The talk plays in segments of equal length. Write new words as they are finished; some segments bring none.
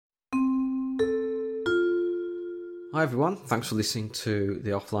Hi everyone, thanks for listening to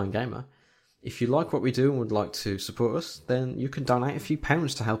The Offline Gamer. If you like what we do and would like to support us, then you can donate a few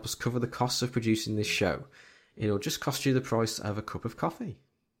pounds to help us cover the costs of producing this show. It'll just cost you the price of a cup of coffee.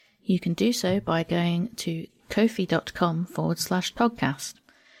 You can do so by going to ko-fi.com/podcast,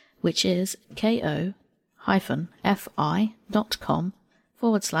 which is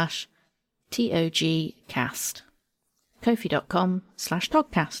ko-fi.com/TOGcast.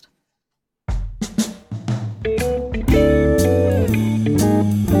 ko-fi.com/togcast.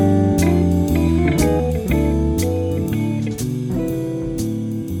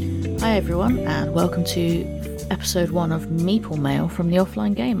 Hi everyone, and welcome to episode 1 of Meeple Mail from the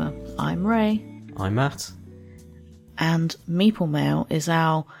Offline Gamer. I'm Ray. I'm Matt. And Meeple Mail is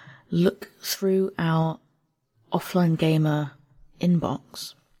our look through our Offline Gamer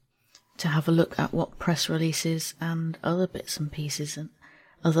inbox to have a look at what press releases and other bits and pieces and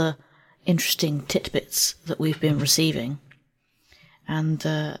other interesting tidbits that we've been receiving. And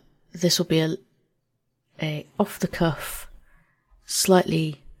this will be a off-the-cuff,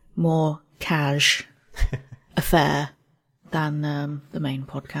 slightly more cash affair than the main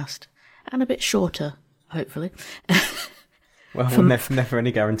podcast, and a bit shorter, hopefully. Well, never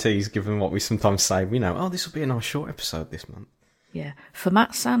any guarantees, given what we sometimes say. We know, this will be a nice short episode this month. Yeah, for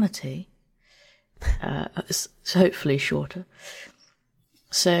Matt's sanity, it's hopefully shorter.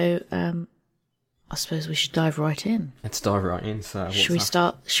 So, I suppose we should dive right in. Let's dive right in. So, should we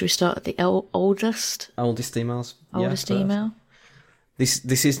start at the oldest emails? Oldest email.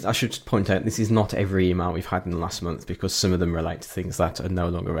 This is, I should point out, this is not every email we've had in the last month, because some of them relate to things that are no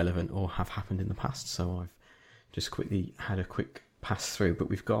longer relevant or have happened in the past. So I've just quickly had a quick pass through, but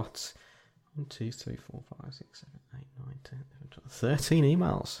we've got 1, 2, 3, 4, 5, 6, 7, 8, 9, 10, 11, 12, 13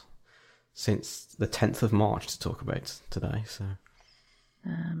 emails since the 10th of March to talk about today.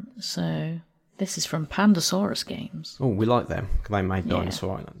 So this is from Pandasaurus Games. Oh, we like them. They made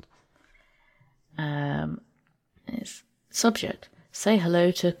Dinosaur Island. It's subject: say hello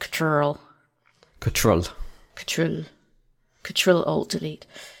to Ctrl. Ctrl Alt Delete.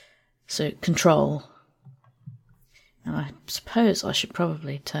 So Control. And I suppose I should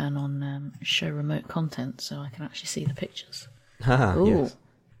probably turn on show remote content so I can actually see the pictures. Ooh,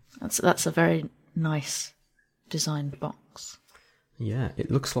 yes. That's a very nice designed box. Yeah, it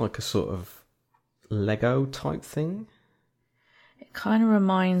looks like a sort of Lego type thing. It kind of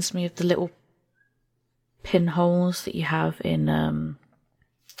reminds me of the little pinholes that you have in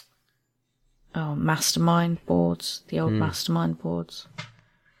Mastermind boards, the old Mastermind boards.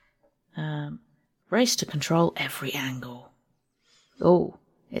 Race to control every angle. Oh,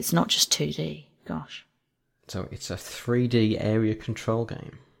 it's not just 2D. Gosh. So it's a 3D area control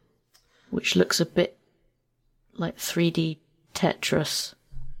game. Which looks a bit like 3D Tetris.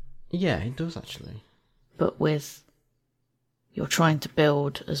 Yeah, it does actually. But with, you're trying to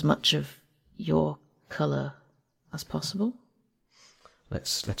build as much of your colour as possible.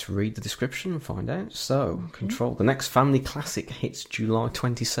 Let's read the description and find out. So, Control. The next family classic hits July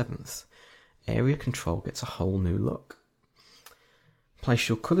 27th. Area control gets a whole new look. Place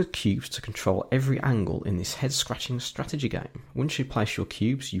your coloured cubes to control every angle in this head-scratching strategy game. Once you place your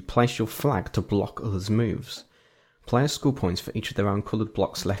cubes, you place your flag to block others' moves. Players score points for each of their own coloured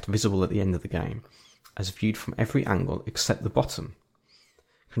blocks left visible at the end of the game, as viewed from every angle except the bottom.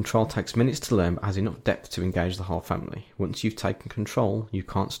 Control takes minutes to learn but has enough depth to engage the whole family. Once you've taken control, you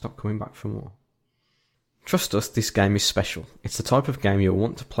can't stop coming back for more. Trust us, this game is special. It's the type of game you'll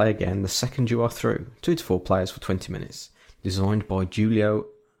want to play again the second you are through. 2 to 4 players for 20 minutes. Designed by Giulio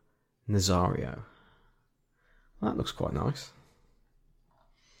Nazario. Well, that looks quite nice.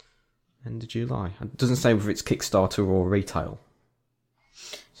 End of July. It doesn't say whether it's Kickstarter or retail.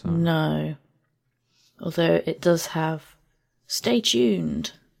 So. No. Although it does have stay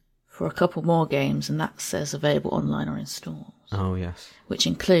tuned for a couple more games, and that says available online or in stores. Oh, yes. Which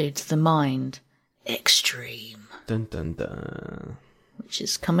includes The Mind Extreme. Dun dun dun. Which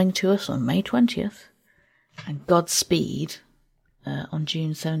is coming to us on May 20th. And Godspeed on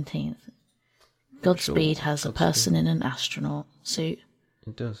June 17th. Godspeed has a person in an astronaut suit.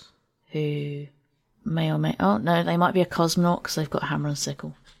 It does. Who may or may... Oh, no, they might be a cosmonaut because they've got a hammer and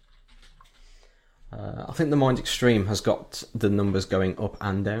sickle. I think The Mind Extreme has got the numbers going up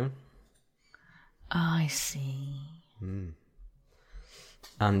and down. I see.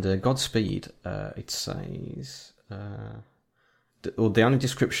 And Godspeed, it says... the only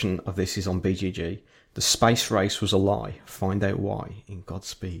description of this is on BGG. The space race was a lie. Find out why in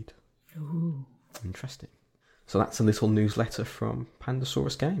Godspeed. Ooh. Interesting. So that's a little newsletter from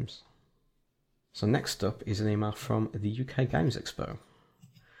Pandasaurus Games. So next up is an email from the UK Games Expo,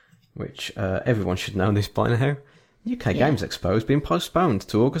 which everyone should know this by now. UK Games Expo has been postponed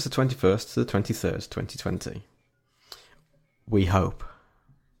to August the 21st to the 23rd, 2020. We hope.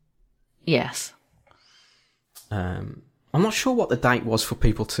 Yes. I'm not sure what the date was for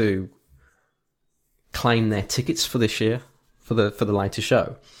people to claim their tickets for this year, for the later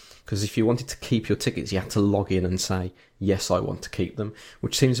show. Because if you wanted to keep your tickets, you had to log in and say, yes, I want to keep them,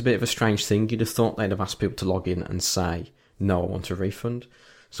 which seems a bit of a strange thing. You'd have thought they'd have asked people to log in and say, no, I want a refund.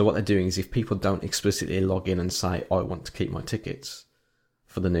 So what they're doing is if people don't explicitly log in and say, I want to keep my tickets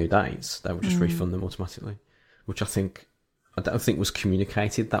for the new dates, they will just refund them automatically, which I don't think was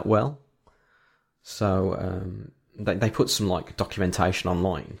communicated that well. So they put some like documentation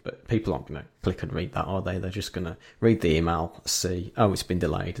online, but people aren't going to click and read that, are they? They're just going to read the email, see, oh, it's been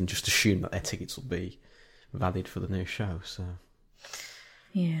delayed, and just assume that their tickets will be valid for the new show. So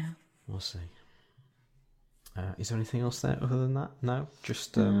yeah, we'll see. Is there anything else there other than that? No,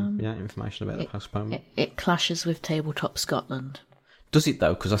 just information about the postponement. It clashes with Tabletop Scotland. Does it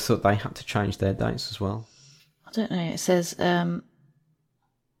though? Because I thought they had to change their dates as well. I don't know. It says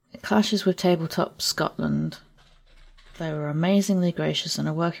it clashes with Tabletop Scotland. They were amazingly gracious and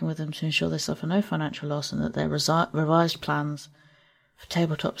are working with them to ensure they suffer no financial loss, and that their revised plans for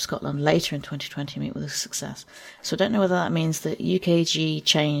Tabletop Scotland later in 2020 meet with a success. So I don't know whether that means that UKG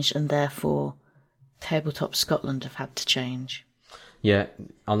changed and therefore Tabletop Scotland have had to change. Yeah,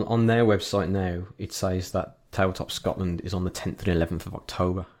 on their website now, it says that Tabletop Scotland is on the 10th and 11th of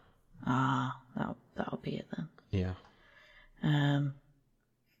October. Ah, that'll be it then. Yeah.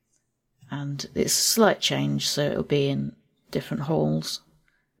 And it's a slight change, so it'll be in different halls.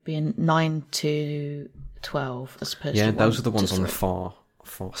 Be in 9 to 12 as opposed to yeah, those are the ones 3. on the far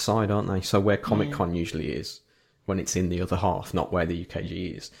side, aren't they? So where Comic Con usually is, when it's in the other half, not where the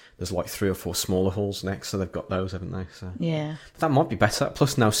UKG is. There's like 3 or 4 smaller halls next, so they've got those, haven't they? So yeah. That might be better,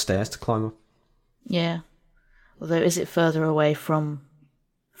 plus no stairs to climb up. Yeah. Although, is it further away from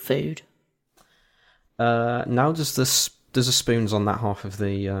food? No, there's the spoons on that half of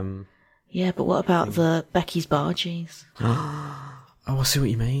the... Yeah, but what about the Becky's Bargies? Oh, I see what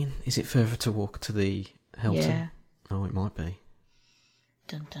you mean. Is it further to walk to the Hilton? Yeah. Oh, it might be.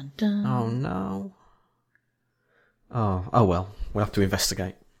 Dun dun dun. Oh, no. Oh well, we'll have to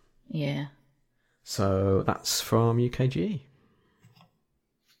investigate. Yeah. So that's from UKG.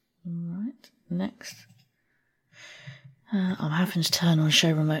 Right, next. I'm having to turn on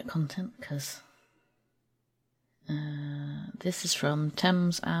show remote content because this is from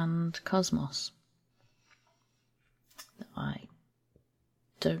Thames and Cosmos. I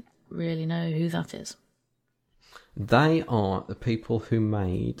don't really know who that is. They are the people who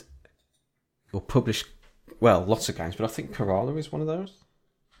made or published, well, lots of games, but I think Kerala is one of those.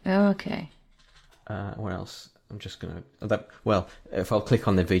 Oh, okay. What else? I'm just going to... Well, if I'll click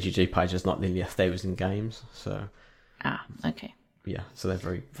on their VGG page, there's not nearly they was in games, so... Ah, okay. Yeah, so they're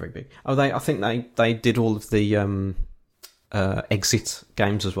very, very big. Oh, I think they did all of the Exit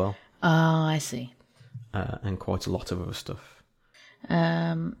games as well. Oh, I see. And quite a lot of other stuff.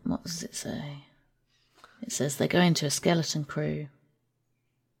 What does it say? It says they're going to a skeleton crew.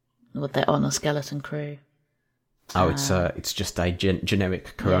 Well, they're on a skeleton crew. Oh, it's just a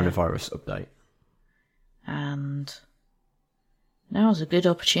generic coronavirus update. And now's a good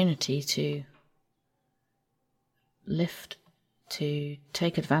opportunity to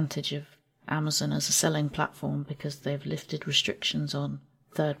take advantage of Amazon as a selling platform because they've lifted restrictions on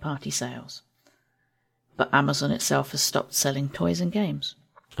third-party sales. But Amazon itself has stopped selling toys and games.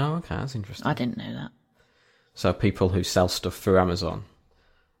 Oh, okay, that's interesting. I didn't know that. So people who sell stuff through Amazon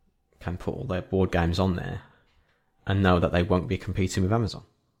can put all their board games on there and know that they won't be competing with Amazon.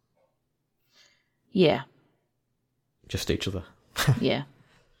 Yeah. Just each other. Yeah.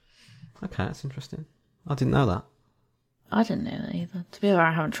 Okay, that's interesting. I didn't know that. I didn't know that either. To be fair,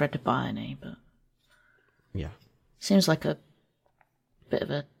 I haven't tried to buy any, but... Yeah. Seems like a bit of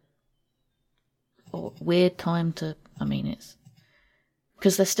a weird time to... I mean, it's...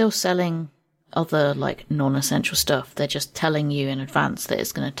 Because they're still selling other, like, non-essential stuff. They're just telling you in advance that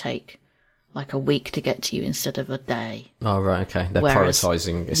it's going to take, like, a week to get to you instead of a day. Oh, right, okay. They're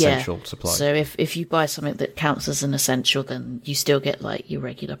prioritising essential supplies. So if you buy something that counts as an essential, then you still get, like, your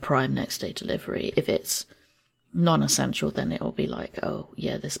regular Prime next day delivery. If it's non-essential, then it'll be like, oh,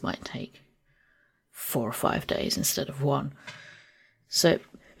 yeah, this might take 4 or 5 days instead of 1. So,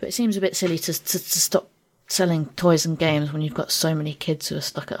 but it seems a bit silly to stop selling toys and games when you've got so many kids who are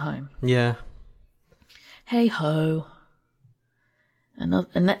stuck at home. Yeah. Hey ho. And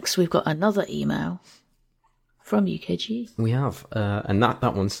next we've got another email from UKG. We have, and that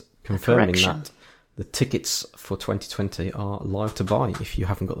one's confirming that the tickets for 2020 are live to buy if you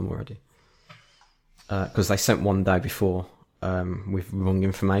haven't got them already. because they sent one day before with wrong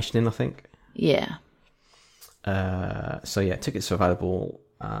information in, I think. Yeah. So yeah, tickets are available.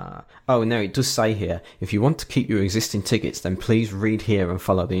 Oh no, it does say here, if you want to keep your existing tickets, then please read here and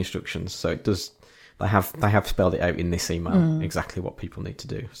follow the instructions. So it does. They have spelled it out in this email exactly what people need to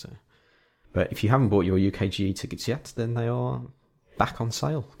do. So, but if you haven't bought your UKGE tickets yet, then they are back on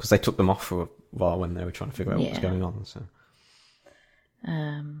sale because they took them off for a while when they were trying to figure out what was going on. So,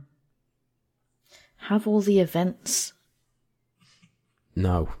 have all the events?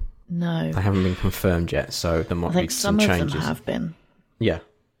 No, they haven't been confirmed yet. So there might be some changes. Some of them have been. Yeah.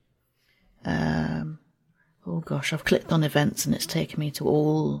 Oh gosh, I've clicked on events and it's taken me to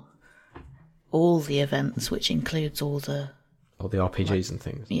all the events, which includes all the RPGs and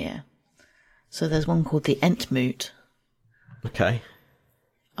things. Yeah. So there's one called the Entmoot. Okay.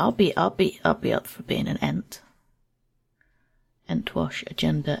 I'll be up for being an Ent. Entwash,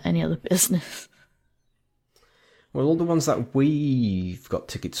 agenda, any other business. Well, all the ones that we've got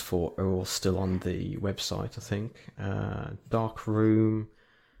tickets for are all still on the website, I think. Dark Room,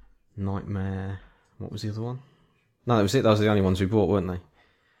 Nightmare. What was the other one? No, that was it. Those were the only ones we bought, weren't they?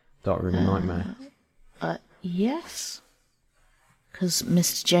 Dark Room and Nightmare. Yes. Because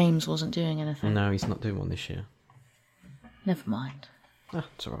Mr. James wasn't doing anything. No, he's not doing one this year. Never mind. Ah,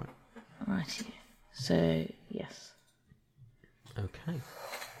 it's alright. Righty. So, yes. Okay.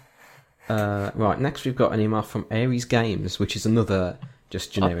 Right, next we've got an email from Ares Games, which is another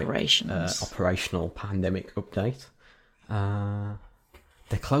just generic operational pandemic update.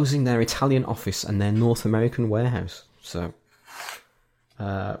 They're closing their Italian office and their North American warehouse. So,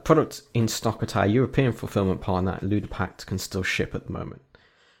 product in stock at our European fulfillment partner, Ludopact, can still ship at the moment.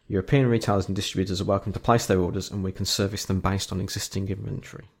 European retailers and distributors are welcome to place their orders, and we can service them based on existing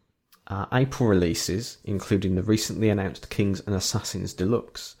inventory. Our April releases, including the recently announced Kings and Assassins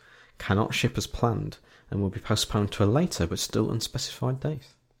Deluxe, cannot ship as planned and will be postponed to a later but still unspecified date.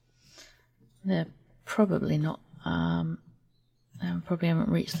 They're probably not. They probably haven't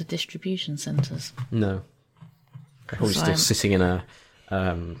reached the distribution centres. No, they're probably still sitting in a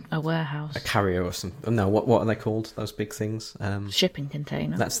warehouse, a carrier or something. No, what are they called? Those big things? Shipping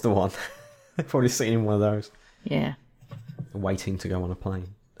container. That's the one. They're probably sitting in one of those. Yeah. Waiting to go on a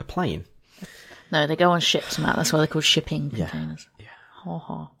plane. A plane? No, they go on ships, Matt. That's why they're called shipping containers. Yeah. Ha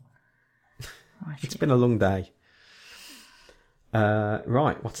ha. It's been a long day.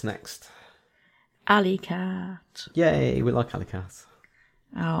 Right, what's next? Alley Cat. Yay, we like Alley Cat.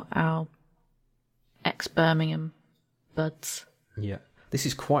 Our ex-Birmingham buds. Yeah. This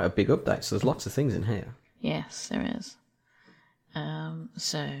is quite a big update, so there's lots of things in here. Yes, there is.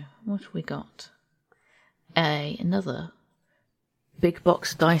 So, what have we got? Another big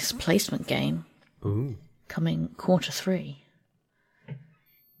box dice placement game. Ooh. Coming Q3.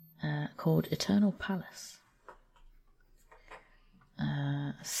 Called Eternal Palace.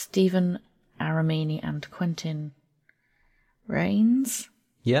 Stephen Aramini and Quentin Rains.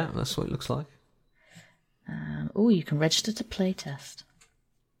 Yeah, that's what it looks like. You can register to playtest.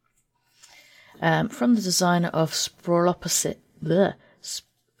 From the designer of Sprawlopolis.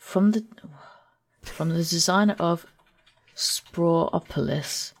 From the designer of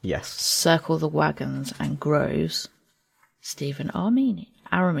Sprawlopolis. Yes. Circle the Wagons and Groves. Stephen Aramini.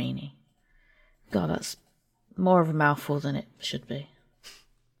 God, that's more of a mouthful than it should be.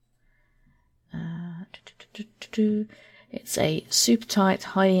 It's a super tight,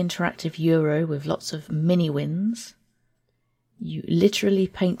 highly interactive Euro with lots of mini wins. You literally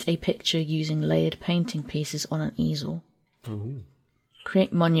paint a picture using layered painting pieces on an easel. Ooh.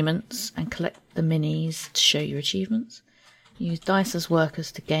 Create monuments and collect the minis to show your achievements. Use dice as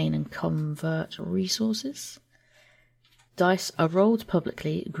workers to gain and convert resources. Dice are rolled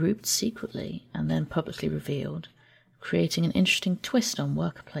publicly, grouped secretly, and then publicly revealed, creating an interesting twist on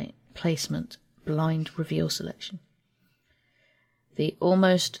worker placement, blind reveal selection. The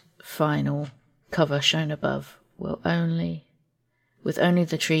almost final cover shown above with only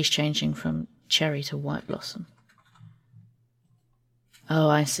the trees changing from cherry to white blossom. Oh,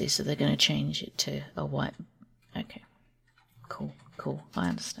 I see. So they're going to change it to a white. Okay. Cool. I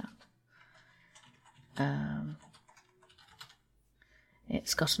understand.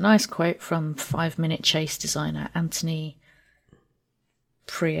 It's got a nice quote from 5-Minute Chase designer Anthony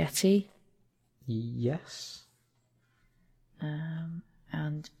Prietti. Yes.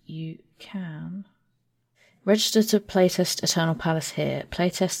 And you can register to playtest Eternal Palace here.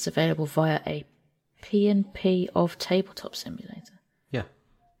 Playtests available via a P&P of Tabletop Simulator. Yeah.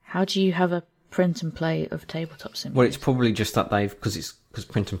 How do you have a print and play of Tabletop Simulator? Well, it's probably just that because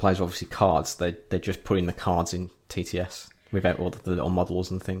print and play is obviously cards. They're just putting the cards in TTS. without all the little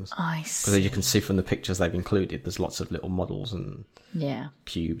models and things. I see. Because as you can see from the pictures they've included, there's lots of little models and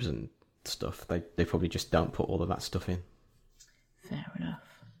cubes and stuff. They probably just don't put all of that stuff in. Fair enough.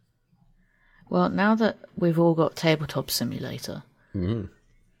 Well, now that we've all got Tabletop Simulator, you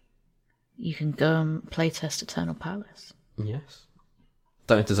can go and playtest Eternal Palace. Yes.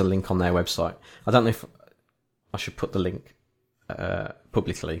 Don't know if there's a link on their website. I don't know if I should put the link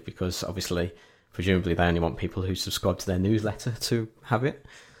publicly, because obviously, presumably they only want people who subscribe to their newsletter to have it.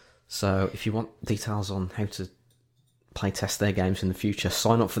 So if you want details on how to playtest their games in the future,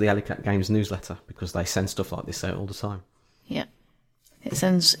 sign up for the Alicat Games newsletter, because they send stuff like this out all the time. Yeah. It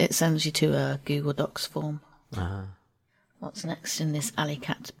sends you to a Google Docs form. Ah. What's next in this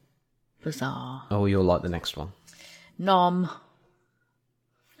Alicat Bazaar? Oh, you'll like the next one. Nom.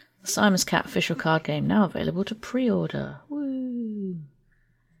 The Simon's Cat official card game now available to pre-order. Woo!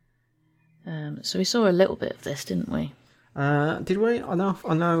 So we saw a little bit of this, didn't we? Did we? I know.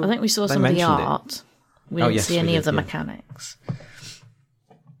 I think we saw some of the art. We didn't see any of the yeah. mechanics.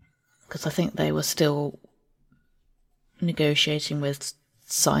 Because I think they were still negotiating with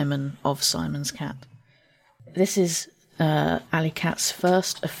Simon of Simon's Cat. This is Alicat's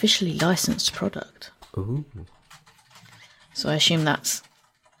first officially licensed product. Ooh. So I assume that's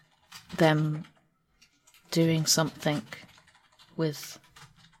them doing something with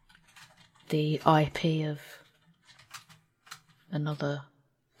the IP of another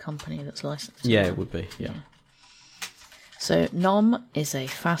company that's licensed. Yeah, it would be, yeah. So Nom is a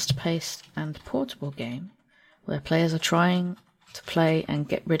fast-paced and portable game where players are trying to play and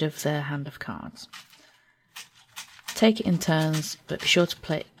get rid of their hand of cards. Take it in turns, but be sure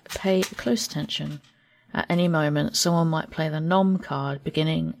to pay close attention. At any moment, someone might play the Nom card,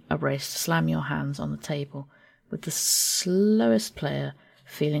 beginning a race to slam your hands on the table, with the slowest player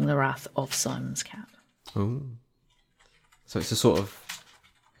feeling the wrath of Simon's Cat. Ooh. So it's a sort of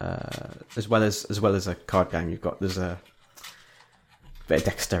as well as a card game, there's a bit of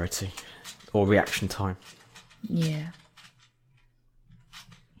dexterity or reaction time. Yeah.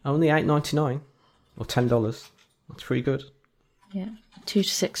 Only $8.99 or $10. That's pretty good. Yeah. 2 to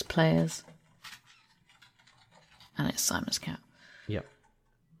 6 players. And it's Simon's Cat. Yep.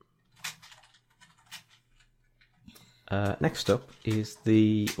 Next up is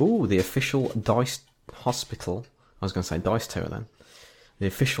the official Dice Hospital. I was going to say Dice Tower then. The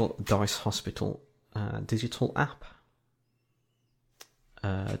official Dice Hospital digital app.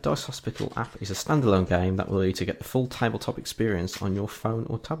 Dice Hospital app is a standalone game that will allow you to get the full tabletop experience on your phone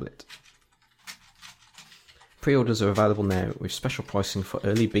or tablet. Pre-orders are available now with special pricing for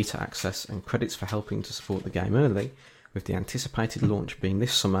early beta access and credits for helping to support the game early, with the anticipated launch being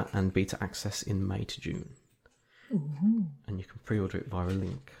this summer and beta access in May to June. Ooh. And you can pre-order it via a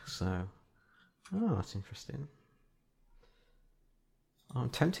link. So, that's interesting. I'm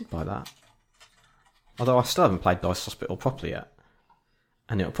tempted by that. Although I still haven't played Dice Hospital properly yet.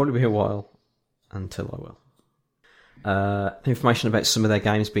 And it'll probably be a while until I will. Information about some of their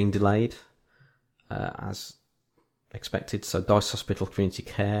games being delayed, as expected. So Dice Hospital Community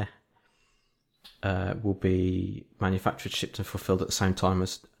Care will be manufactured, shipped and fulfilled at the same time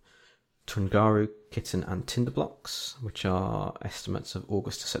as Tungaru, Kitten and Tinderblocks, which are estimates of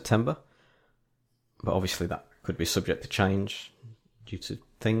August to September. But obviously that could be subject to change due to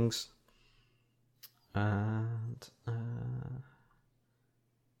things. And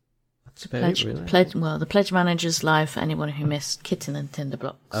that's about it, really. The Pledge Manager's live for anyone who missed Kitten and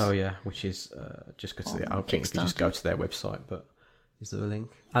Tinderblocks. Oh yeah, which is just go to the. I think if you just go to their website, but is there a link?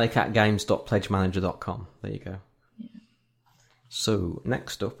 alicatgames.pledgemanager.com. There you go. Yeah. So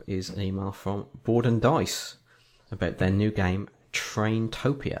next up is an email from Board and Dice about their new game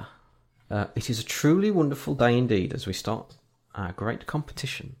Traintopia. It is a truly wonderful day indeed as we start our great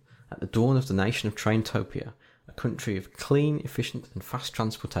competition at the dawn of the nation of Traintopia, a country of clean, efficient and fast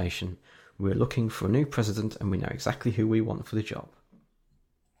transportation. We're looking for a new president and we know exactly who we want for the job.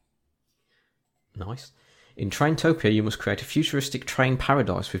 Nice. In Traintopia, you must create a futuristic train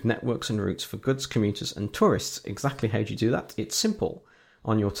paradise with networks and routes for goods, commuters and tourists. Exactly how do you do that? It's simple.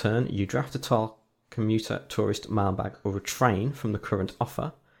 On your turn, you draft a tile, commuter, tourist, mailbag or a train from the current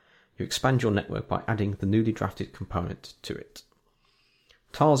offer. You expand your network by adding the newly drafted component to it.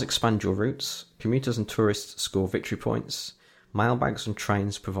 Tiles expand your routes, commuters and tourists score victory points, mailbags and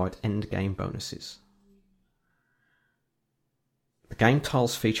trains provide end-game bonuses. The game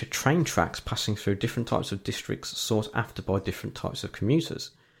tiles feature train tracks passing through different types of districts sought after by different types of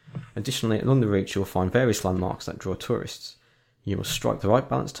commuters. Additionally, along the route you will find various landmarks that draw tourists. You must strike the right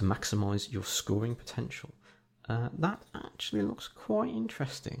balance to maximise your scoring potential. That actually looks quite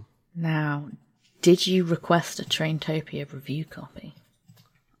interesting. Now, Did you request a Traintopia review copy?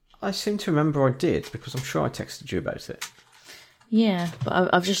 I seem to remember I did, because I'm sure I texted you about it. Yeah,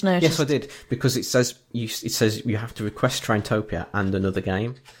 but I've just noticed... Yes, I did, because it says you have to request Traintopia and another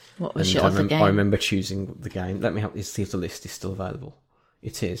game. What was your other game? I remember choosing the game. Let me see if the list is still available.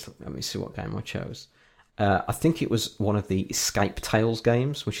 It is. Let me see what game I chose. I think it was one of the Escape Tales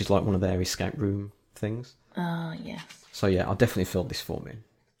games, which is like one of their escape room things. Yes. So yeah, I'll definitely fill this form in.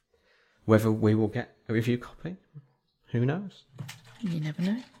 Whether we will get a review copy, who knows? You never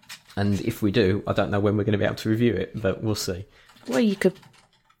know. And if we do, I don't know when we're going to be able to review it, but we'll see. Well, you could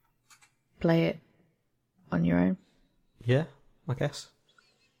play it on your own. Yeah, I guess.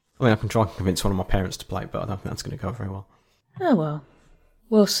 I mean, I can try and convince one of my parents to play it, but I don't think that's going to go very well. Oh, well.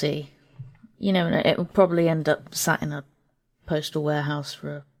 We'll see. You never know. It will probably end up sat in a postal warehouse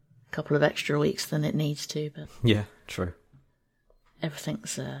for a couple of extra weeks than it needs to, but... Yeah, true.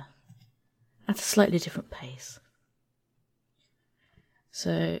 Everything's at a slightly different pace.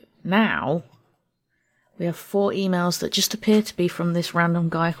 So, now... we have 4 emails that just appear to be from this random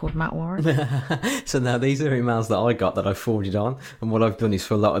guy called Matt Warren. So now these are emails that I got that I forwarded on, and what I've done is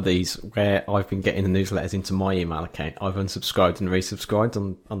for a lot of these, where I've been getting the newsletters into my email account, I've unsubscribed and resubscribed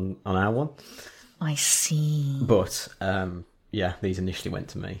on our one. I see. But, yeah, these initially went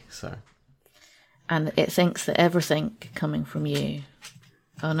to me, so... And it thinks that everything coming from you...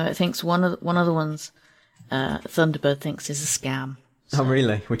 Oh no, it thinks one of the ones Thunderbird thinks is a scam. So, oh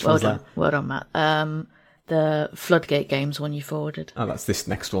really? Which one's that? Well done, Matt. The Floodgate games one you forwarded. Oh, that's this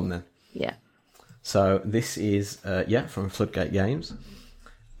next one then. Yeah. So this is, from Floodgate Games.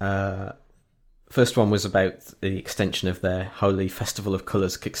 First one was about the extension of their Holy Festival of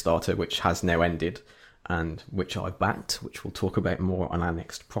Colours Kickstarter, which has now ended, and which I backed, which we'll talk about more on our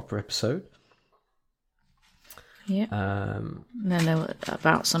next proper episode. Yeah. No,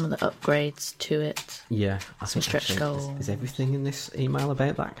 about some of the upgrades to it. Yeah, I some think stretch goals. Is everything in this email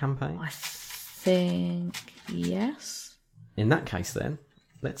about that campaign? I think yes. In that case, then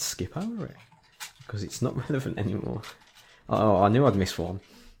let's skip over it because it's not relevant anymore. Oh, I knew I'd missed one.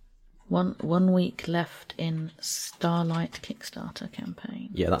 One week left in Starlight Kickstarter campaign.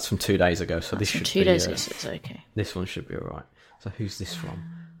 Yeah, that's from 2 days ago. So this should be 2 days ago. So it's okay. This one should be all right. So who's this from?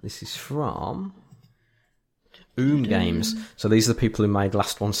 This is from Games. So these are the people who made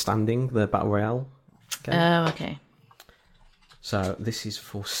Last One Standing, the Battle Royale game. Oh, okay. So this is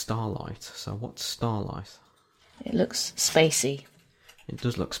for Starlight. So what's Starlight? It looks spacey. It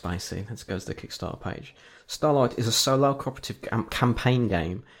does look spacey. Let's go to the Kickstarter page. Starlight is a solo cooperative campaign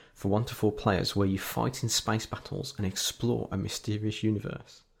game for 1 to 4 players where you fight in space battles and explore a mysterious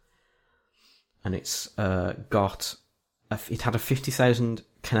universe. And it's it had a 50,000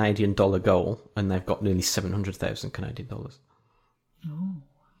 Canadian dollar goal, and they've got nearly 700,000 Canadian dollars. Oh.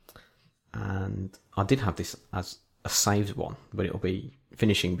 And I did have this as a saved one, but it'll be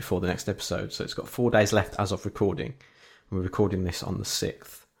finishing before the next episode, so it's got 4 days left as of recording. We're recording this on the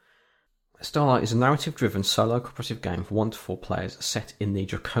 6th. Starlight is a narrative-driven solo cooperative game for 1 to 4 players set in the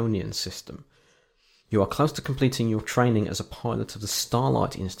Draconian system. You are close to completing your training as a pilot of the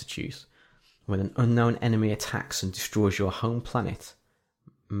Starlight Institute when an unknown enemy attacks and destroys your home planet,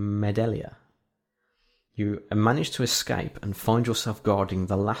 Medelia. You manage to escape and find yourself guarding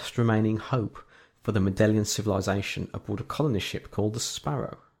the last remaining hope for the Medelian civilization aboard a colony ship called the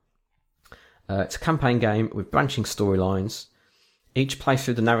Sparrow. It's a campaign game with branching storylines. Each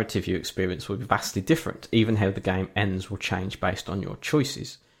playthrough the narrative you experience will be vastly different, even how the game ends will change based on your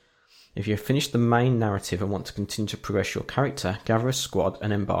choices. If you have finished the main narrative and want to continue to progress your character, gather a squad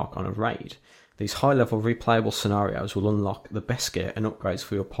and embark on a raid. These high-level replayable scenarios will unlock the best gear and upgrades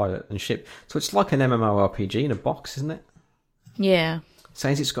for your pilot and ship. So it's like an MMORPG in a box, isn't it? Yeah. It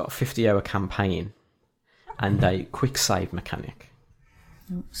says it's got a 50-hour campaign and a quick save mechanic.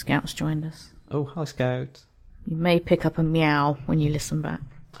 Oh, Scout's joined us. Oh, hi, Scout. You may pick up a meow when you listen back.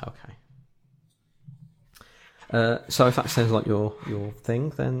 Okay. So if that sounds like your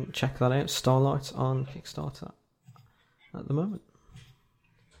thing, then check that out. Starlight on Kickstarter at the moment.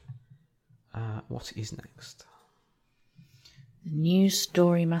 What is next? The new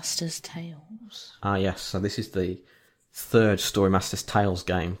Story Master's Tales. Ah, yes. So this is the 3rd Story Master's Tales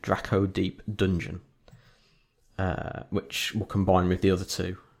game, Draco Deep Dungeon, which will combine with the other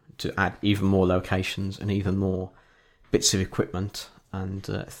 2 to add even more locations and even more bits of equipment and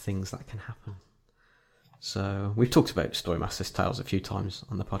things that can happen. So we've talked about Story Master's Tales a few times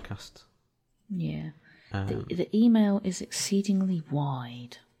on the podcast. Yeah. The email is exceedingly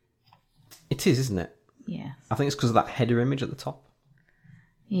wide. It is, isn't it? Yeah. I think it's because of that header image at the top.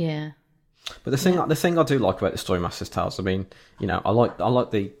 Yeah. But the thing I do like about the Story Master's Tales, I mean, you know, I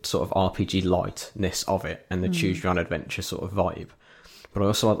like the sort of RPG lightness of it and the choose your own adventure sort of vibe. But I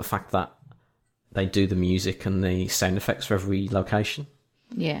also like the fact that they do the music and the sound effects for every location.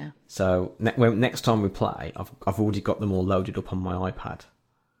 Yeah. So next time we play, I've already got them all loaded up on my iPad.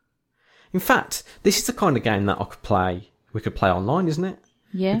 In fact, this is the kind of game that we could play online, isn't it?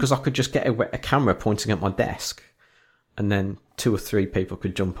 Yeah. Because I could just get a camera pointing at my desk, and then 2 or 3 people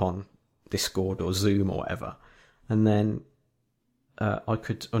could jump on Discord or Zoom or whatever, and then I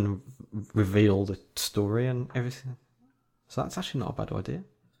could reveal the story and everything. So that's actually not a bad idea.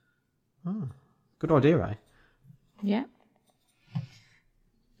 Oh, good idea, eh? Yeah.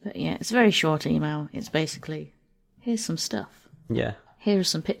 But yeah, it's a very short email. It's basically, here's some stuff. Yeah. Here are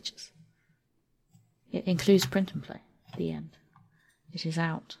some pictures. It includes print and play. The end. It is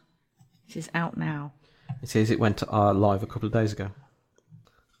out. It is out now. It is. It went live a couple of days ago.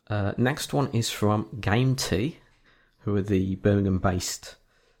 Next one is from Game Tea, who are the Birmingham-based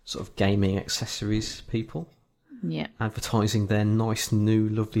sort of gaming accessories people. Yeah. Advertising their nice new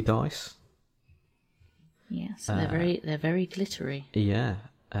lovely dice. Yes, they're very glittery. Yeah.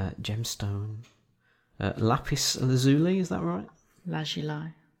 Gemstone. Lapis lazuli, is that right?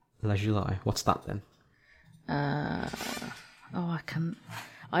 Lazuli. Lazuli. What's that then? I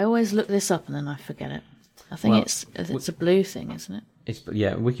always look this up and then I forget it. I think it's a blue thing, isn't it?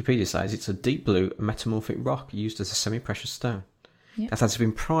 Wikipedia says it's a deep blue metamorphic rock used as a semi-precious stone. Yep. That has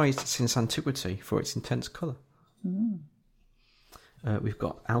been prized since antiquity for its intense colour. Mm. We've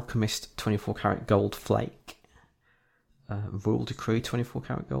got Alchemist 24 karat gold flake, Royal Decree 24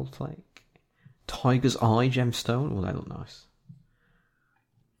 karat gold flake, Tiger's Eye gemstone. Oh, they look nice.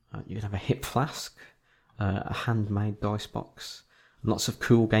 You can have a hip flask, a handmade dice box, lots of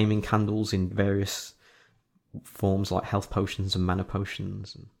cool gaming candles in various forms like health potions and mana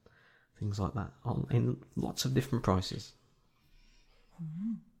potions and things like that, in lots of different prices.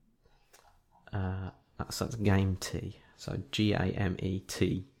 That's Game Tea. So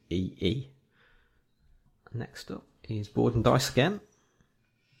GAMETEE. Next up is Board and Dice again.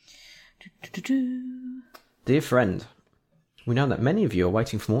 Dear friend, we know that many of you are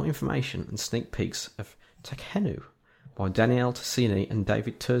waiting for more information and sneak peeks of Tekhenu by Danielle Tassini and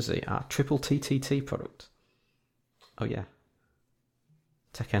David Terzi, our triple TTT product. Oh yeah.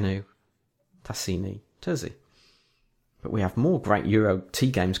 Tekhenu, Tassini, Terzi. But we have more great Euro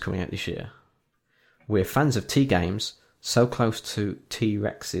tea games coming out this year. We're fans of tea games, so close to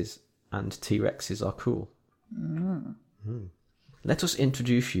T-Rexes, and T-Rexes are cool. Mm. Let us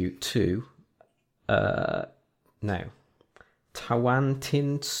introduce you to now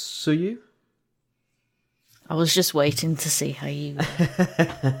Tawantinsuyu. I was just waiting to see how you...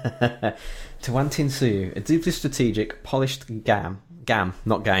 Tawantinsuyu, a deeply strategic, polished gam,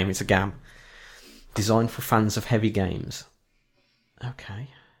 not game, it's a gam, designed for fans of heavy games. Okay.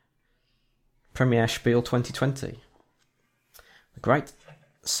 Premiere Spiel 2020. The great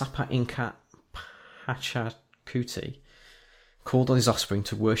Sapa Inca Pachacuti called on his offspring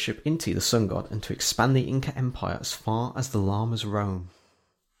to worship Inti, the sun god, and to expand the Inca Empire as far as the Lamas roam.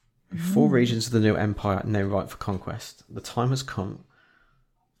 With 4 regions of the new empire now ripe for conquest, the time has come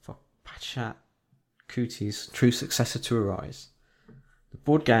for Pachacuti's true successor to arise. The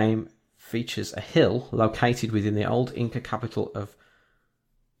board game features a hill located within the old Inca capital of,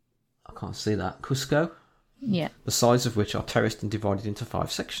 I can't see that, Cusco? Yeah. The sides of which are terraced and divided into 5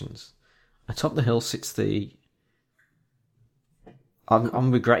 sections. Atop the hill sits the...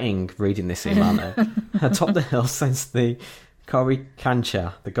 I'm regretting reading this email now. Atop the hill sits the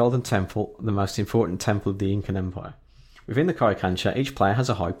Coricancha, the Golden Temple, the most important temple of the Incan Empire. Within the Coricancha, each player has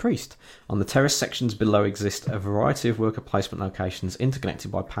a high priest. On the terrace sections below exist a variety of worker placement locations interconnected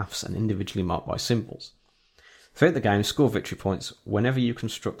by paths and individually marked by symbols. Throughout the game, score victory points whenever you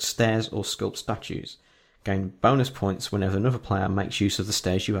construct stairs or sculpt statues. Gain bonus points whenever another player makes use of the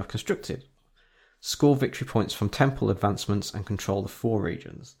stairs you have constructed. Score victory points from temple advancements and control the 4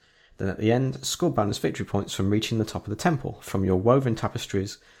 regions. Then at the end, score bonus victory points from reaching the top of the temple, from your woven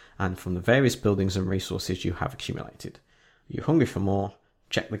tapestries, and from the various buildings and resources you have accumulated. Are you hungry for more?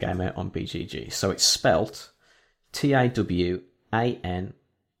 Check the game out on BGG. So it's spelt TAWANTINSUYU.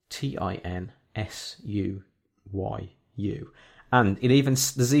 And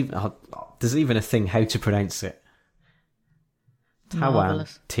there's even a thing how to pronounce it.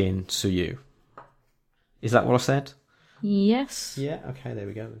 Tawantinsuyu. Is that what I said? Yes. Yeah, okay, there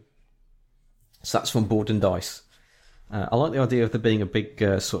we go. So that's from Board and Dice. I like the idea of there being a big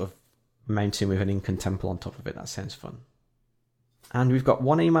sort of mountain with an Incan temple on top of it. That sounds fun. And we've got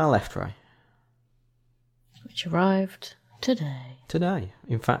one email left, Ray. Which arrived Today.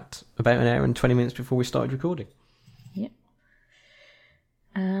 In fact, about an hour and 20 minutes before we started recording. Yep.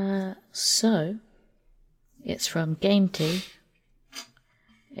 So, it's from Game Tea,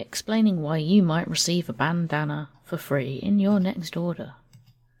 explaining why you might receive a bandana for free in your next order.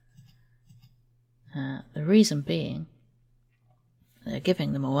 The reason being, they're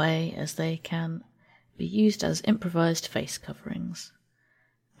giving them away as they can be used as improvised face coverings,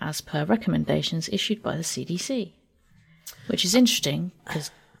 as per recommendations issued by the CDC. Which is interesting,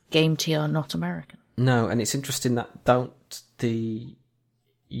 because Game Tea are not American. No, and it's interesting that don't the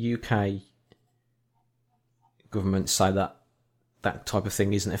UK government say that that type of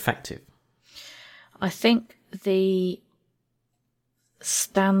thing isn't effective? I think the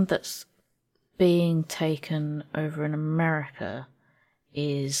stand that's being taken over in America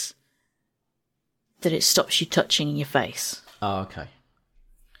is that it stops you touching your face. Oh, okay.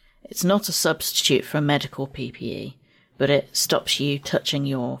 It's not a substitute for medical PPE, but it stops you touching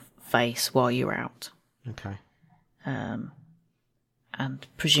your face while you're out. Okay. And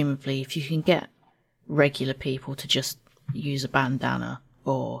presumably, if you can get regular people to just use a bandana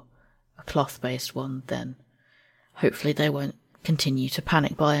or a cloth-based one, then hopefully they won't continue to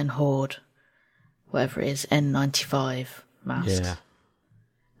panic buy and hoard whatever it is, N95 masks. Yeah.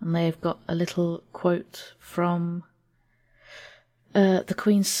 And they've got a little quote from the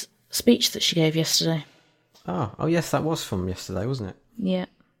Queen's speech that she gave yesterday. Oh, yes, that was from yesterday, wasn't it? Yeah.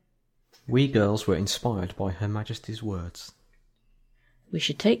 We girls were inspired by Her Majesty's words. We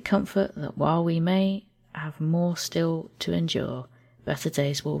should take comfort that while we may have more still to endure, better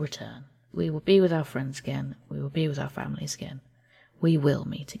days will return. We will be with our friends again. We will be with our families again. We will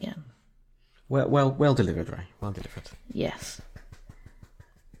meet again. Well delivered, Ray. Well delivered. Yes.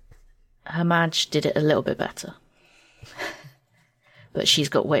 Her Madge did it a little bit better. But she's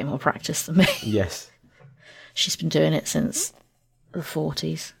got way more practice than me. Yes. She's been doing it since the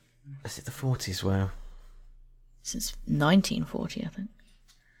 40s. Is it the 40s? Wow. Since 1940, I think.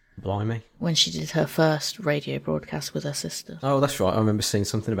 Blimey. When she did her first radio broadcast with her sister. Oh, that's right. I remember seeing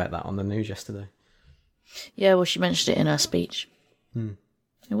something about that on the news yesterday. Yeah, well, she mentioned it in her speech.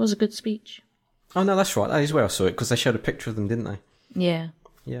 It was a good speech. Oh, no, that's right. That is where I saw it, because they showed a picture of them, didn't they? Yeah.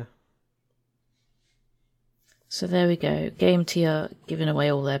 Yeah. So there we go. Game Tea are giving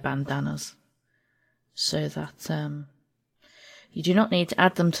away all their bandanas, so that you do not need to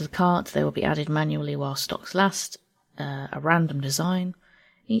add them to the cart. They will be added manually while stocks last. A random design.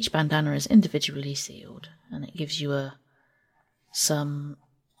 Each bandana is individually sealed, and it gives you some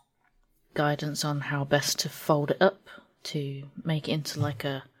guidance on how best to fold it up to make it into like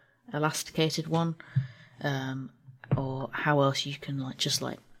a elasticated one, or how else you can just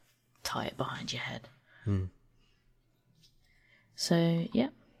tie it behind your head. So, yeah.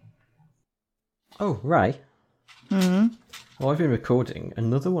 Oh, Ray. Mm-hmm. While I've been recording,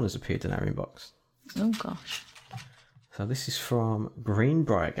 another one has appeared in our inbox. Oh, gosh. So this is from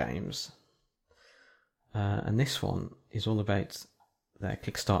Greenbrier Games. And this one is all about their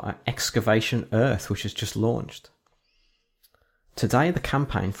Kickstarter Excavation Earth, which has just launched. Today, the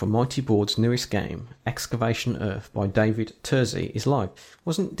campaign for Mighty Board's newest game, Excavation Earth by David Terzi, is live.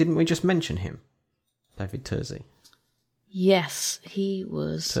 Didn't we just mention him? David Terzi. Yes, he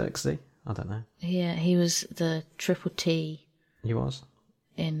was... Terzi? I don't know. Yeah, he was the Triple T. He was?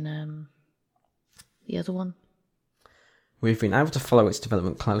 In the other one. We've been able to follow its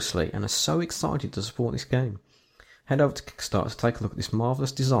development closely and are so excited to support this game. Head over to Kickstarter to take a look at this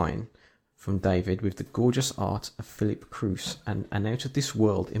marvellous design from David with the gorgeous art of Philip Cruz and an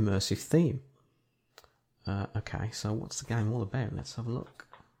out-of-this-world immersive theme. Okay, so what's the game all about? Let's have a look.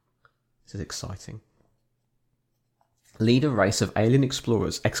 This is exciting. Lead a race of alien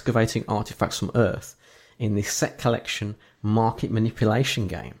explorers excavating artifacts from Earth in this set collection market manipulation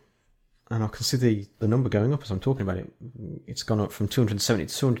game. And I can see the number going up as I'm talking about it. It's gone up from 270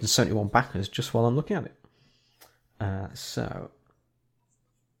 to 271 backers just while I'm looking at it. So,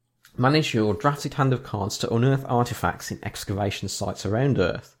 manage your drafted hand of cards to unearth artifacts in excavation sites around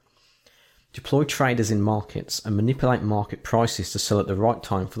Earth. Deploy traders in markets and manipulate market prices to sell at the right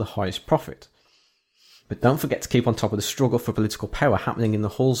time for the highest profit. But don't forget to keep on top of the struggle for political power happening in the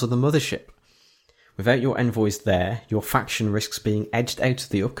halls of the mothership. Without your envoys there, your faction risks being edged out of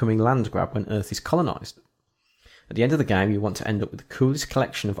the upcoming land grab when Earth is colonised. At the end of the game, you want to end up with the coolest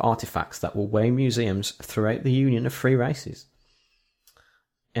collection of artifacts that will weigh museums throughout the Union of Free Races.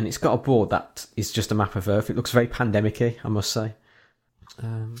 And it's got a board that is just a map of Earth. It looks very pandemic-y, I must say.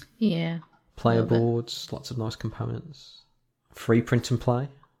 Yeah. Player boards, lots of nice components. Free print and play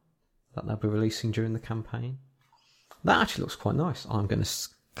that they'll be releasing during the campaign. That actually looks quite nice. I'm going to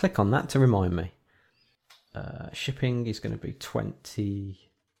click on that to remind me. Shipping is going to be $20,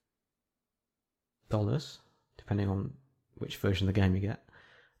 depending on which version of the game you get.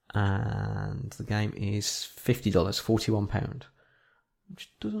 And the game is $50, £41, which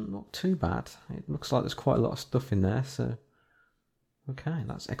doesn't look too bad. It looks like there's quite a lot of stuff in there, so... Okay,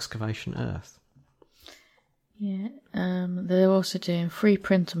 that's Excavation Earth. Yeah, they're also doing free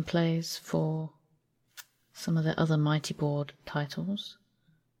print and plays for some of the other Mighty Board titles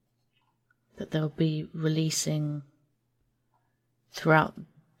that they'll be releasing throughout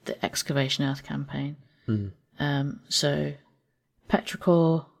the Excavation Earth campaign. So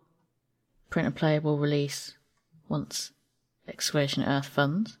Petrichor print and play will release once Excavation Earth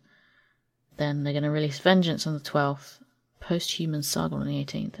funds. Then they're going to release Vengeance on the 12th, Post-Human Saga on the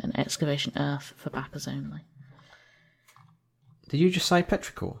 18th, and Excavation Earth for backers only. Did you just say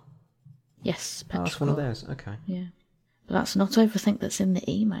Petrichor? Yes, Petrichor. Oh, that's one of theirs, okay. Yeah. But that's not everything that's in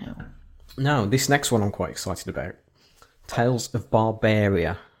the email. No, this next one I'm quite excited about. Tales of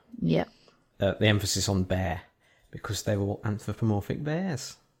Barbaria. Yep. The emphasis on bear, because they're all anthropomorphic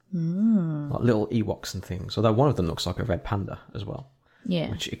bears. Like little Ewoks and things, although one of them looks like a red panda as well.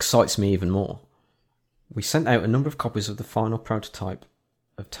 Yeah. Which excites me even more. We sent out a number of copies of the final prototype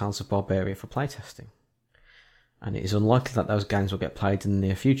of Tales of Barbaria for playtesting. And it is unlikely that those games will get played in the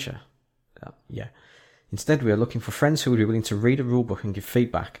near future. Yeah. Instead, we are looking for friends who would be willing to read a rulebook and give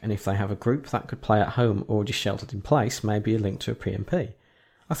feedback, and if they have a group that could play at home already sheltered in place, maybe a link to a PMP.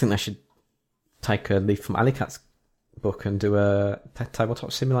 I think they should take a leaf from Alicat's book and do a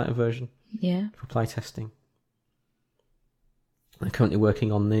tabletop simulator version for playtesting. They're currently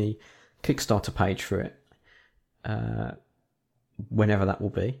working on the Kickstarter page for it, whenever that will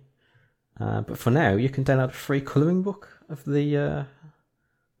be. But for now, you can download a free colouring book of the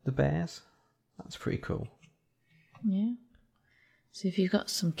bears. That's pretty cool. Yeah. So if you've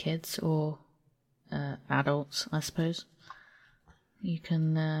got some kids or adults, I suppose, you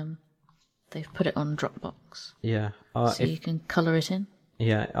can... they've put it on Dropbox. Yeah. So you can colour it in.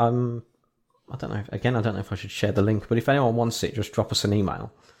 Yeah, I don't know. Again, I don't know if I should share the link, but if anyone wants it, just drop us an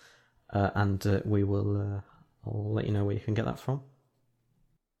email, and we will. I'll let you know where you can get that from.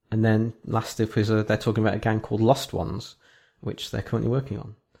 And then last up is they're talking about a game called Lost Ones, which they're currently working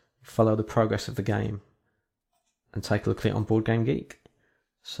on. Follow the progress of the game, and take a look at it on Board Game Geek.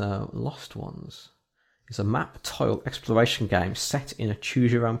 So Lost Ones is a map tile exploration game set in a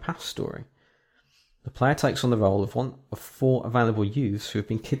choose your own path story. The player takes on the role of one of 4 available youths who have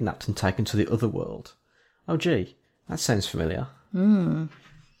been kidnapped and taken to the other world. Oh gee, that sounds familiar. The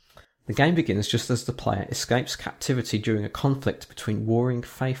game begins just as the player escapes captivity during a conflict between warring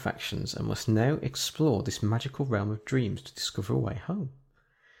Fae factions and must now explore this magical realm of dreams to discover a way home.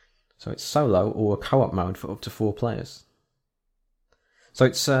 So it's solo or a co-op mode for up to 4 players. So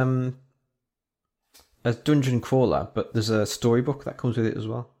it's a dungeon crawler, but there's a storybook that comes with it as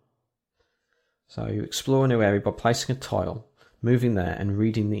well. So you explore a new area by placing a tile, moving there, and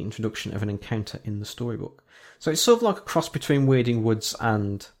reading the introduction of an encounter in the storybook. So it's sort of like a cross between Weirding Woods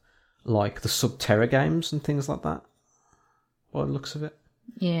and like the Subterra games and things like that, by the looks of it.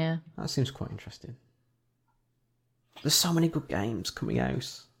 Yeah. That seems quite interesting. There's so many good games coming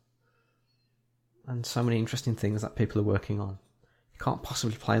out, and so many interesting things that people are working on. You can't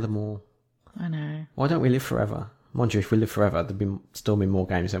possibly play them all. I know. Why don't we live forever? Mind you, if we live forever, there'd still be more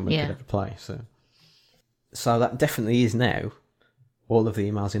games than we could ever play. So that definitely is now all of the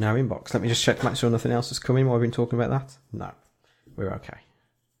emails in our inbox. Let me just check, make sure nothing else has come in while we've been talking about that. No, we're okay.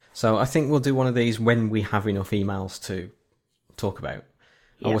 So I think we'll do one of these when we have enough emails to talk about.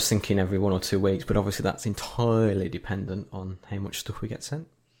 Yeah. I was thinking every 1 or 2 weeks, but obviously that's entirely dependent on how much stuff we get sent.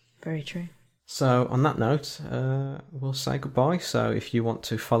 Very true. So on that note, we'll say goodbye. So if you want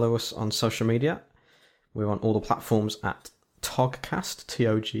to follow us on social media, we're on all the platforms at Togcast,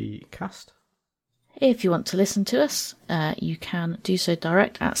 T-O-G-Cast. If you want to listen to us, you can do so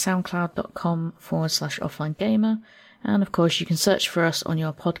direct at soundcloud.com/offline gamer. And of course, you can search for us on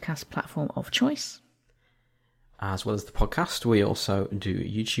your podcast platform of choice. As well as the podcast, we also do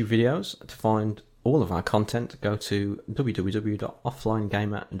YouTube videos. To find all of our content, go to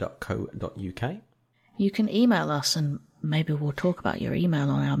www.offlinegamer.co.uk. You can email us, and maybe we'll talk about your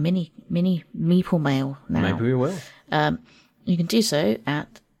email on our mini Meeple mail now. Maybe we will. You can do so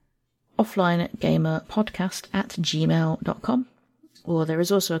at offlinegamerpodcast@gmail.com, or there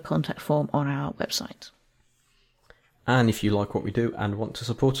is also a contact form on our website. And if you like what we do and want to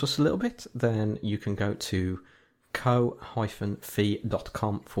support us a little bit, then you can go to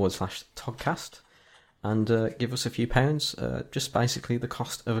ko-fi.com/Togcast and give us a few pounds, just basically the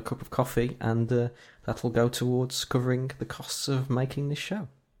cost of a cup of coffee, and that will go towards covering the costs of making this show.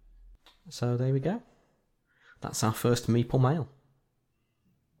 So there we go. that's our first Meeple mail.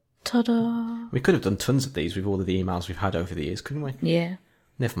 Ta-da! We could have done tons of these with all of the emails we've had over the years, couldn't we? Yeah.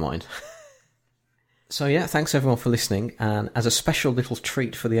 Never mind. So yeah, thanks everyone for listening, and as a special little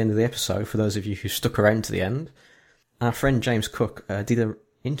treat for the end of the episode, for those of you who stuck around to the end, our friend James Cook did an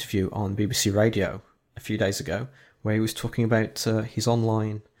interview on BBC Radio a few days ago where he was talking about his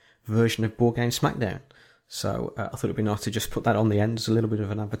online version of Board Game Smackdown. So I thought it'd be nice to just put that on the end as a little bit of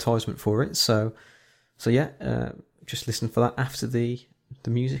an advertisement for it. So yeah, just listen for that after the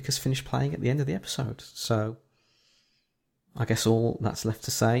music has finished playing at the end of the episode. So I guess all that's left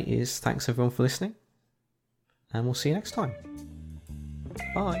to say is thanks everyone for listening, and we'll see you next time.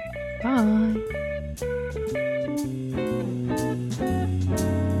 Bye. Bye.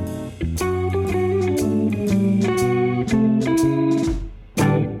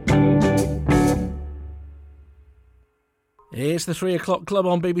 It's the 3 o'clock club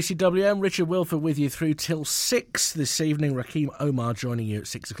on BBC WM. Richard Wilford with you through till 6 this evening. Raheem Omar joining you at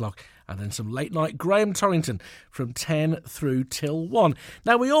 6 o'clock. And then some late night Graham Torrington from 10 through till 1.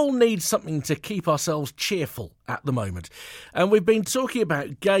 Now, we all need something to keep ourselves cheerful at the moment. And we've been talking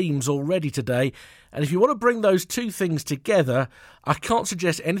about games already today. And if you want to bring those two things together, I can't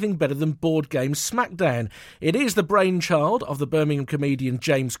suggest anything better than Board Game Smackdown. It is the brainchild of the Birmingham comedian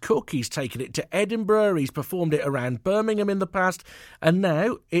James Cook. He's taken it to Edinburgh, he's performed it around Birmingham in the past, and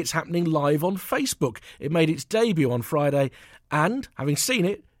now it's happening live on Facebook. It made its debut on Friday, and, having seen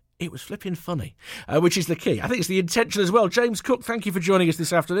it, it was flipping funny, which is the key. I think it's the intention as well. James Cook, thank you for joining us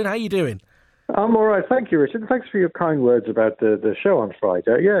this afternoon. How are you doing? I'm all right, thank you, Richard. Thanks for your kind words about the show on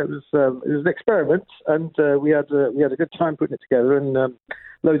Friday. Yeah, it was an experiment, and we had a good time putting it together, and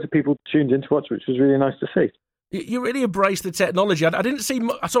loads of people tuned in to watch, which was really nice to see. You really embraced the technology. I didn't see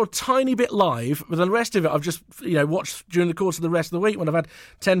I saw a tiny bit live, but the rest of it I've just watched during the course of the rest of the week when I've had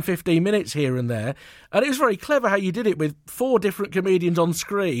 10, 15 minutes here and there. And it was very clever how you did it with 4 different comedians on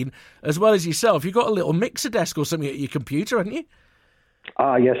screen, as well as yourself. You've got a little mixer desk or something at your computer, haven't you?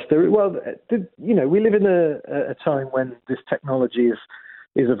 Yes. We live in a time when this technology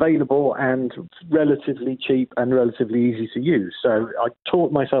is available and relatively cheap and relatively easy to use. So I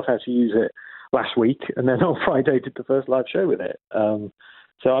taught myself how to use it last week, and then on Friday did the first live show with it.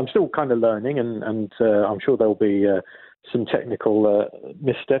 So I'm still kind of learning, and I'm sure there'll be some technical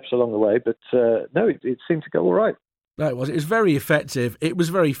missteps along the way, but no, it seemed to go all right. No, it was. It was very effective. It was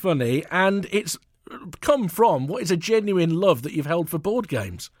very funny, and it's come from what is a genuine love that you've held for board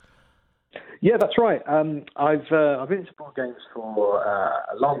games. Yeah, that's right. I've been into board games for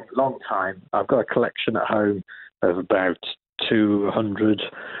a long time. I've got a collection at home of about 200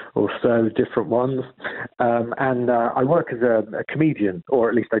 or so different ones, and I work as a comedian, or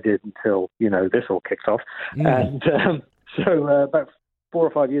at least I did until this all kicked off. And so about 4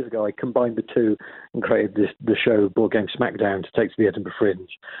 or 5 years ago, I combined the two and created the show Board Game Smackdown to take to the Edinburgh Fringe,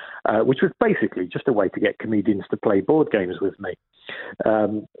 which was basically just a way to get comedians to play board games with me.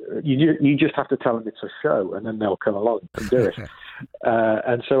 You just have to tell them it's a show, and then they'll come along and do it.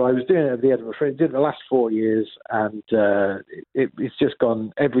 And so I was doing it at the Edinburgh Fringe, did it the last 4 years, and it's just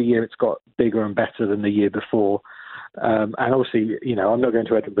gone, every year it's got bigger and better than the year before. And obviously, I'm not going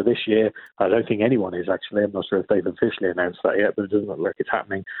to Edinburgh this year. I don't think anyone is, actually. I'm not sure if they've officially announced that yet, but it doesn't look like it's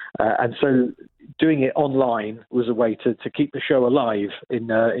happening. And so doing it online was a way to keep the show alive in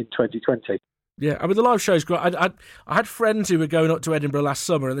 2020. Yeah, I mean, the live show's great. I had friends who were going up to Edinburgh last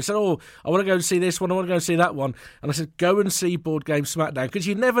summer, and they said, I want to go and see this one, I want to go and see that one. And I said, go and see Board Game Smackdown, because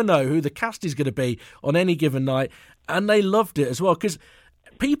you never know who the cast is going to be on any given night. And they loved it as well, because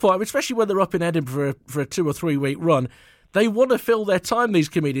people, especially when they're up in Edinburgh for a 2 or 3 week run, they want to fill their time, these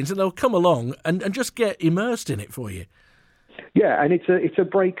comedians, and they'll come along and just get immersed in it for you. Yeah, and it's a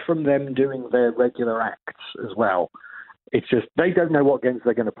break from them doing their regular acts as well. It's just they don't know what games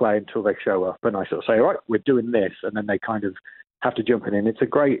they're going to play until they show up, and I sort of say, all right, we're doing this, and then they kind of have to jump in. It's a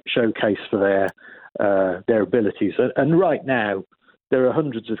great showcase for their abilities. And right now, there are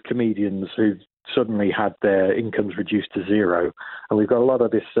hundreds of comedians who've suddenly had their incomes reduced to zero, and we've got a lot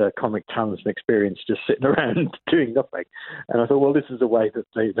of this comic talent and experience just sitting around doing nothing. And I thought, well, this is a way that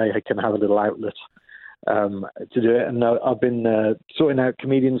they can have a little outlet to do it. And I've been sorting out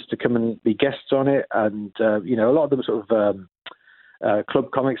comedians to come and be guests on it, and a lot of them sort of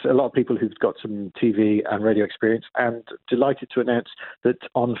club comics, a lot of people who've got some TV and radio experience, and delighted to announce that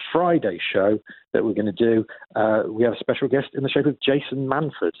on Friday's show that we're going to do, we have a special guest in the shape of Jason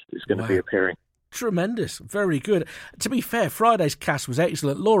Manford who's going to be appearing. Tremendous. Very good. To be fair, Friday's cast was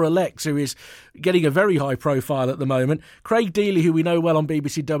excellent. Laura Lex, who is getting a very high profile at the moment. Craig Dealey, who we know well on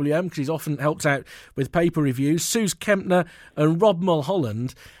BBC WM because he's often helped out with paper reviews. Suze Kempner and Rob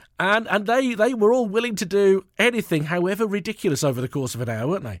Mulholland. And they were all willing to do anything, however ridiculous, over the course of an hour,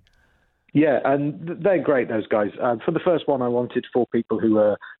 weren't they? Yeah, and they're great, those guys. For the first one, I wanted 4 people who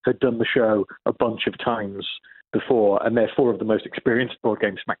had done the show a bunch of times before, and they're 4 of the most experienced Board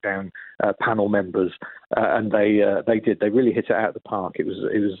Game Smackdown panel members, and they did. They really hit it out of the park. It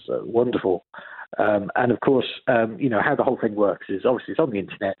was wonderful. And of course, how the whole thing works is obviously it's on the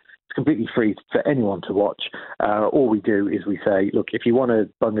internet. It's completely free for anyone to watch. All we do is we say, look, if you want to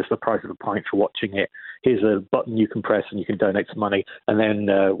bung us the price of a pint for watching it, here's a button you can press and you can donate some money. And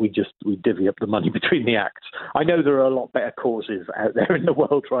then we divvy up the money between the acts. I know there are a lot better causes out there in the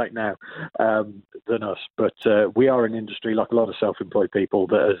world right now than us, but we are an industry, like a lot of self-employed people,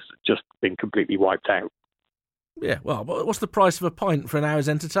 that has just been completely wiped out. Yeah, well, what's the price of a pint for an hour's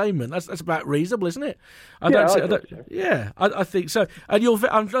entertainment? That's about reasonable, isn't it? I think so. And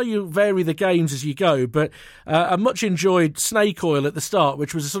I know you vary the games as you go, but I much enjoyed Snake Oil at the start,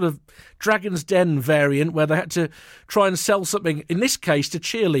 which was a sort of Dragon's Den variant where they had to try and sell something, in this case, to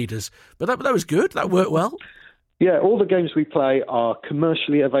cheerleaders. But that was good. That worked well. Yeah, all the games we play are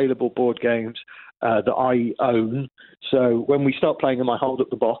commercially available board games that I own. So when we start playing them, I hold up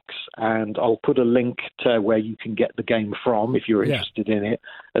the box and I'll put a link to where you can get the game from if you're interested in it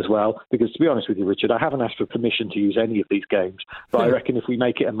as well. Because to be honest with you, Richard, I haven't asked for permission to use any of these games, but I reckon if we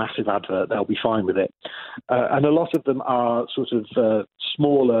make it a massive advert, they'll be fine with it. And a lot of them are sort of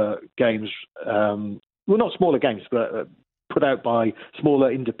smaller games. Well, not smaller games, but put out by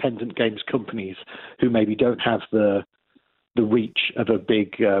smaller independent games companies who maybe don't have the reach of a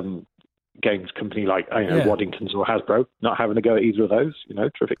big games company like Waddington's or Hasbro, not having a go at either of those,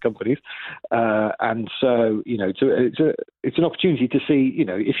 terrific companies. And so, it's an opportunity to see,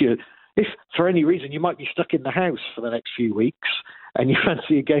 if for any reason you might be stuck in the house for the next few weeks and you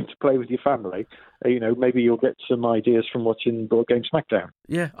fancy a game to play with your family, maybe you'll get some ideas from watching Board Game Smackdown.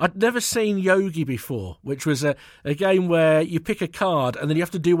 Yeah, I'd never seen Yogi before, which was a game where you pick a card and then you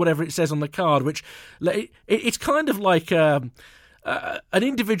have to do whatever it says on the card, which it's kind of like an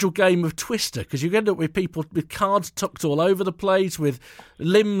individual game of Twister, because you end up with people with cards tucked all over the place, with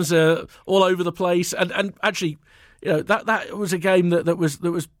limbs all over the place, and actually, that was a game that was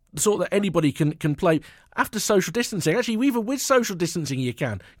the sort that anybody can play after social distancing. Actually, even with social distancing, you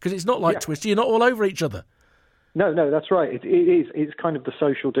can, because it's not like Twister. You're not all over each other. No, that's right. It is. It's kind of the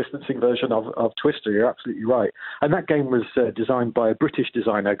social distancing version of Twister. You're absolutely right. And that game was designed by a British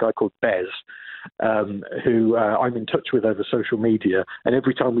designer, a guy called Bez, who I'm in touch with over social media. And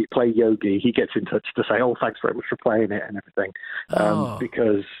every time we play Yogi, he gets in touch to say, "Oh, thanks very much for playing it," and everything.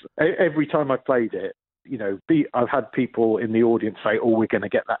 Because every time I played it, I've had people in the audience say, "Oh, we're going to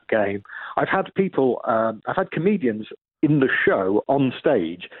get that game." I've had comedians in the show on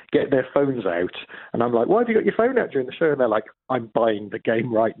stage get their phones out, and I'm like, "Why have you got your phone out during the show?" And they're like, "I'm buying the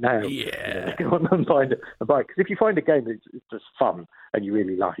game right now." Yeah. Go on and buy it. Because if you find a game that's just fun and you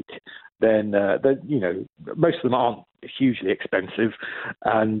really like, then most of them aren't hugely expensive,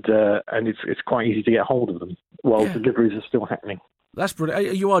 and it's quite easy to get hold of them while deliveries are still happening. That's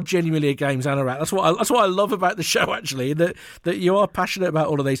brilliant. You are genuinely a games anorak. That's what I love about the show, actually, that you are passionate about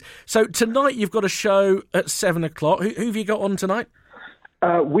all of these. So tonight you've got a show at 7:00. Who have you got on tonight?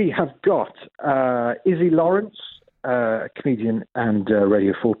 We have got Izzy Lawrence, comedian and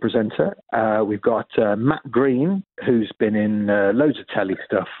Radio 4 presenter. We've got Matt Green, who's been in loads of telly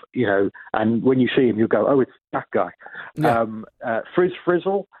stuff, and when you see him, you'll go, "Oh, it's that guy." Yeah. Frizz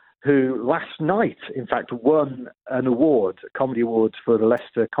Frizzle, who last night, in fact, won an award, a comedy award for the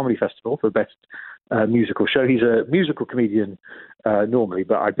Leicester Comedy Festival for Best Musical Show. He's a musical comedian normally,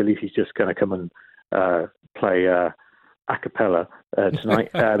 but I believe he's just going to come and play a cappella tonight.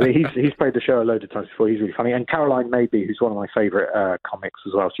 But he's played the show a load of times before. He's really funny. And Caroline Maybe, who's one of my favourite comics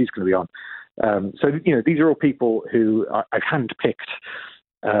as well, she's going to be on. So, these are all people who I've handpicked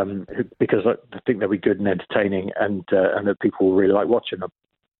because I think they'll be good and entertaining and that people will really like watching them.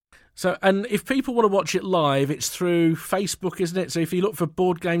 So, and if people want to watch it live, it's through Facebook, isn't it? So if you look for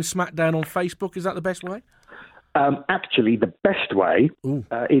Board Game Smackdown on Facebook, is that the best way? Actually, the best way,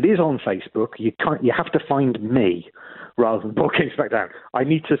 it is on Facebook. You have to find me rather than Board Game Smackdown. I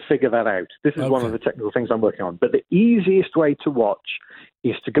need to figure that out. This is one of the technical things I'm working on. But the easiest way to watch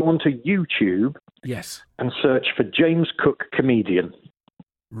is to go onto YouTube and search for James Cook Comedian.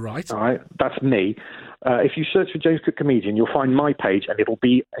 Right. All right, that's me. If you search for James Cook Comedian, you'll find my page, and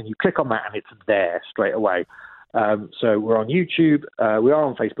you click on that, and it's there straight away. So we're on YouTube, we are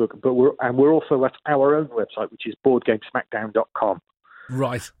on Facebook, but we're also at our own website, which is boardgamesmackdown.com.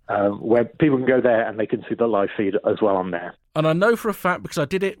 Right. Where people can go there and they can see the live feed as well on there. And I know for a fact, because I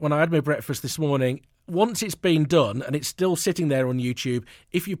did it when I had my breakfast this morning, once it's been done and it's still sitting there on YouTube,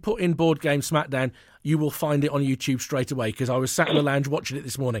 if you put in Board Game Smackdown, you will find it on YouTube straight away, because I was sat in the lounge watching it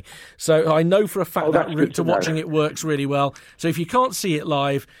this morning. So I know for a fact that route to watching it works really well. So if you can't see it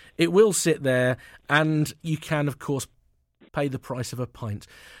live, it will sit there, and you can, of course, pay the price of a pint.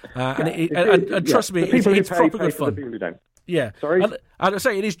 And trust me, it's proper good fun. Yeah. Sorry? And I'd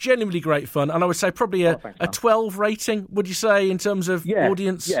say it is genuinely great fun, and I would say probably a 12 rating, would you say, in terms of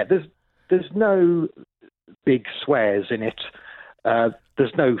audience? Yeah, there's no big swears in it.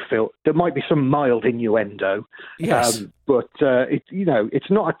 There's no there might be some mild innuendo. Yes. But it's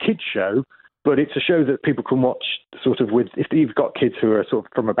not a kids show, but it's a show that people can watch sort of if you've got kids who are sort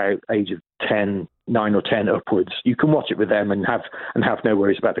of from about age of 9 or 10 upwards, you can watch it with them and have no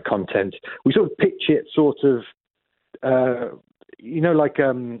worries about the content. We sort of pitch it sort of, like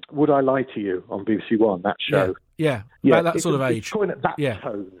Would I Lie to You on BBC One, that show. Yeah. About that sort of age. It's going at that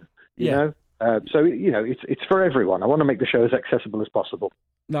tone, you Yeah. know? So it's for everyone. I want to make the show as accessible as possible.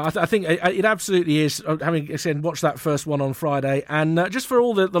 No, I think it absolutely is. Having said, watch that first one on Friday, and just for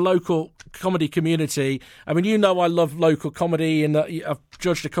all the local comedy community. I mean, I love local comedy, and I've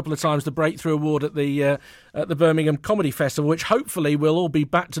judged a couple of times the Breakthrough Award at the Birmingham Comedy Festival, which hopefully will all be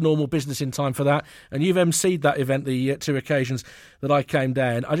back to normal business in time for that. And you've emceed that event the 2 occasions that I came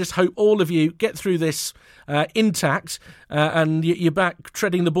down. I just hope all of you get through this intact, and you're back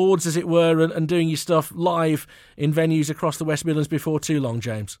treading the boards, as it were, and doing your stuff live in venues across the West Midlands before too long,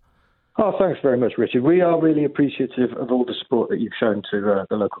 James. Oh, thanks very much, Richard. We are really appreciative of all the support that you've shown to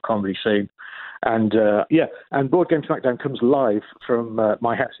the local comedy scene. And and Board Game Smackdown comes live from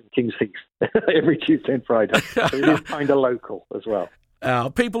my house in King's Heath every Tuesday and Friday. So it is kind of local as well.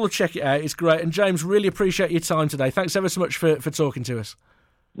 People will check it out. It's great. And James, really appreciate your time today. Thanks ever so much for talking to us.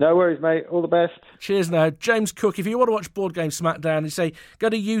 No worries, mate. All the best. Cheers now. James Cook, if you want to watch Board Game Smackdown, you say go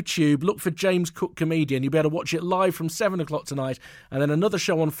to YouTube, look for James Cook Comedian. You'll be able to watch it live from 7 o'clock tonight, and then another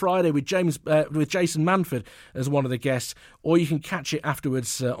show on Friday with Jason Manford as one of the guests, or you can catch it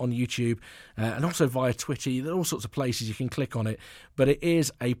afterwards on YouTube and also via Twitter. There are all sorts of places you can click on it, but it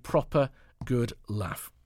is a proper good laugh.